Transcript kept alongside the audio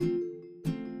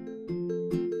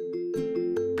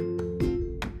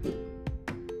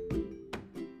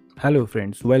Hello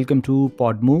friends, welcome to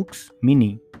PodMoocs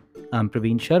Mini. I'm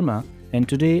Praveen Sharma and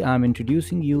today I'm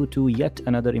introducing you to yet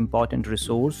another important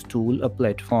resource tool, a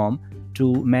platform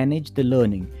to manage the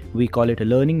learning. We call it a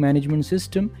learning management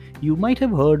system. You might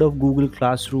have heard of Google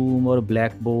Classroom or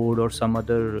Blackboard or some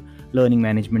other learning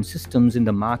management systems in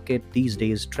the market these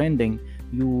days trending.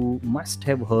 You must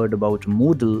have heard about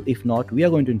Moodle. If not, we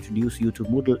are going to introduce you to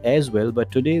Moodle as well.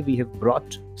 But today we have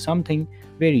brought something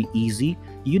very easy,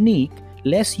 unique,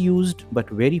 less used but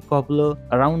very popular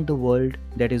around the world,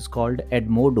 that is called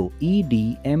Edmodo.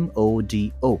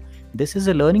 Edmodo. This is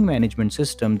a learning management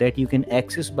system that you can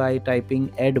access by typing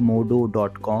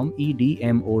edmodo.com,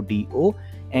 Edmodo,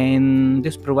 and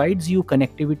this provides you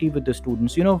connectivity with the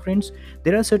students. Friends,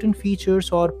 there are certain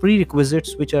features or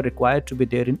prerequisites which are required to be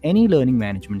there in any learning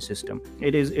management system.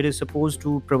 It is supposed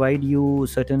to provide you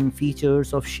certain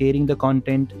features of sharing the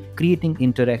content, creating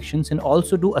interactions, and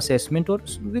also do assessment, or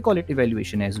we call it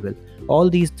evaluation as well. All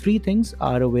these three things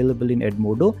are available in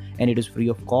Edmodo and it is free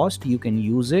of cost. You can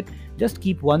use it. Just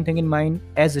keep one thing in mind: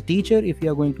 as a teacher, if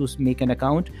you are going to make an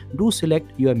account, do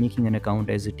select you are making an account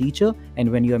as a teacher,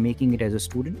 and when you are making it as a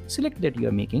student, select that you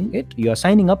are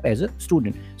signing up as a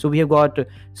student. So we have got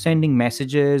sending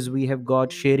messages, we have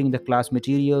got sharing the class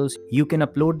materials. You can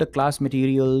upload the class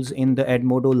materials in the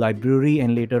Edmodo library,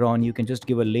 and later on you can just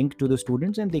give a link to the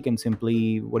students and they can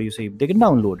simply, they can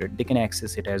download it, they can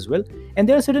access it as well. And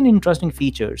there are certain interesting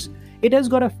features. It has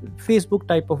got a Facebook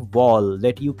type of wall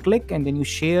that you click and then you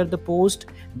share the post.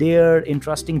 There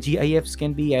interesting GIFs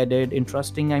can be added,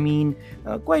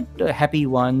 quite happy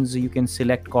ones. You can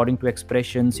select according to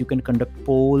expressions, you can conduct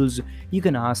polls, you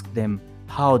can ask them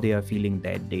how they are feeling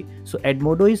that day. So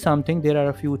Edmodo is something. There are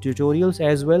a few tutorials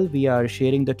as well. We are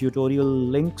sharing the tutorial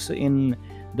links in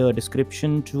the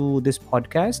description to this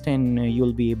podcast, and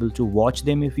you'll be able to watch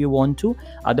them if you want to.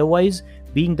 Otherwise,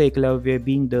 being the eklavya,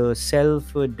 being the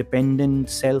self-dependent,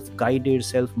 self-guided,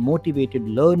 self-motivated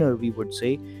learner, we would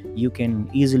say, you can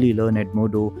easily learn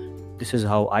Edmodo. This is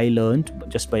how I learned,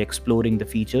 just by exploring the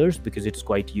features, because it's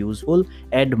quite useful.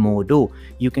 Edmodo.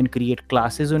 You can create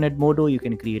classes on Edmodo, you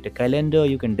can create a calendar,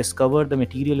 you can discover the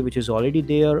material which is already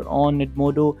there on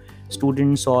Edmodo.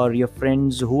 Students or your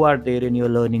friends who are there in your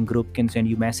learning group can send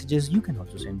you messages. You can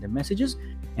also send them messages.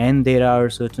 And there are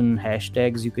certain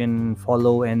hashtags you can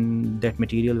follow, and that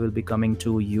material will be coming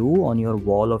to you on your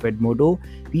wall of Edmodo.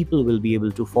 People will be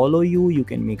able to follow you. You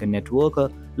can make a network, a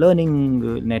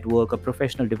learning network, a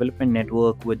professional development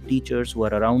network with teachers who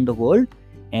are around the world.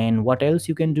 And what else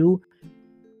you can do?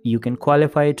 You can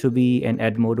qualify to be an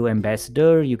Edmodo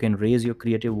ambassador. You can raise your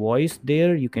creative voice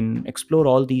there. You can explore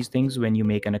all these things when you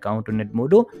make an account on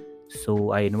Edmodo.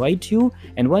 So I invite you.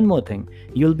 And one more thing,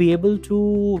 you'll be able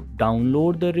to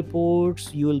download the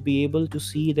reports. You will be able to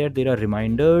see that there are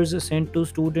reminders sent to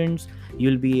students.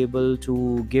 You'll be able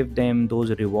to give them those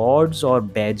rewards or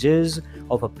badges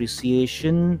of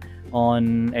appreciation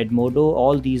on Edmodo.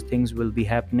 All these things will be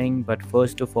happening, but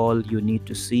first of all, you need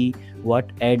to see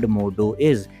what Edmodo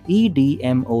is.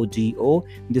 Edmodo.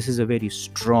 This is a very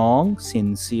strong,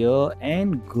 sincere,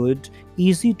 and good,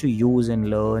 easy to use and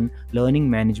learn learning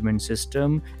management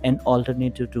system, an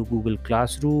alternative to Google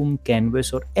Classroom,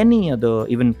 Canvas, or any other.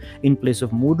 Even in place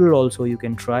of Moodle also you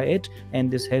can try it.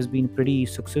 And this has been pretty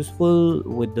successful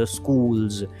with the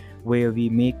schools where we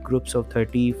make groups of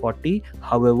 30, 40.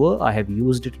 However, I have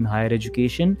used it in higher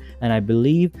education, and I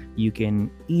believe you can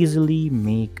easily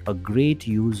make a great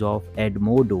use of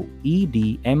Edmodo,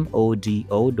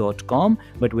 edmodo.com.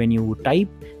 But when you type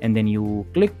and then you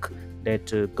click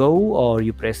that go, or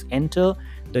you press enter,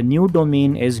 the new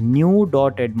domain is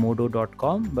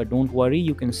new.edmodo.com. But don't worry,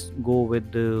 you can go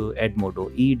with the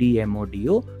Edmodo,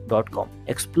 edmodo.com.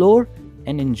 Explore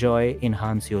and enjoy,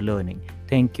 enhance your learning.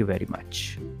 Thank you very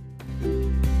much.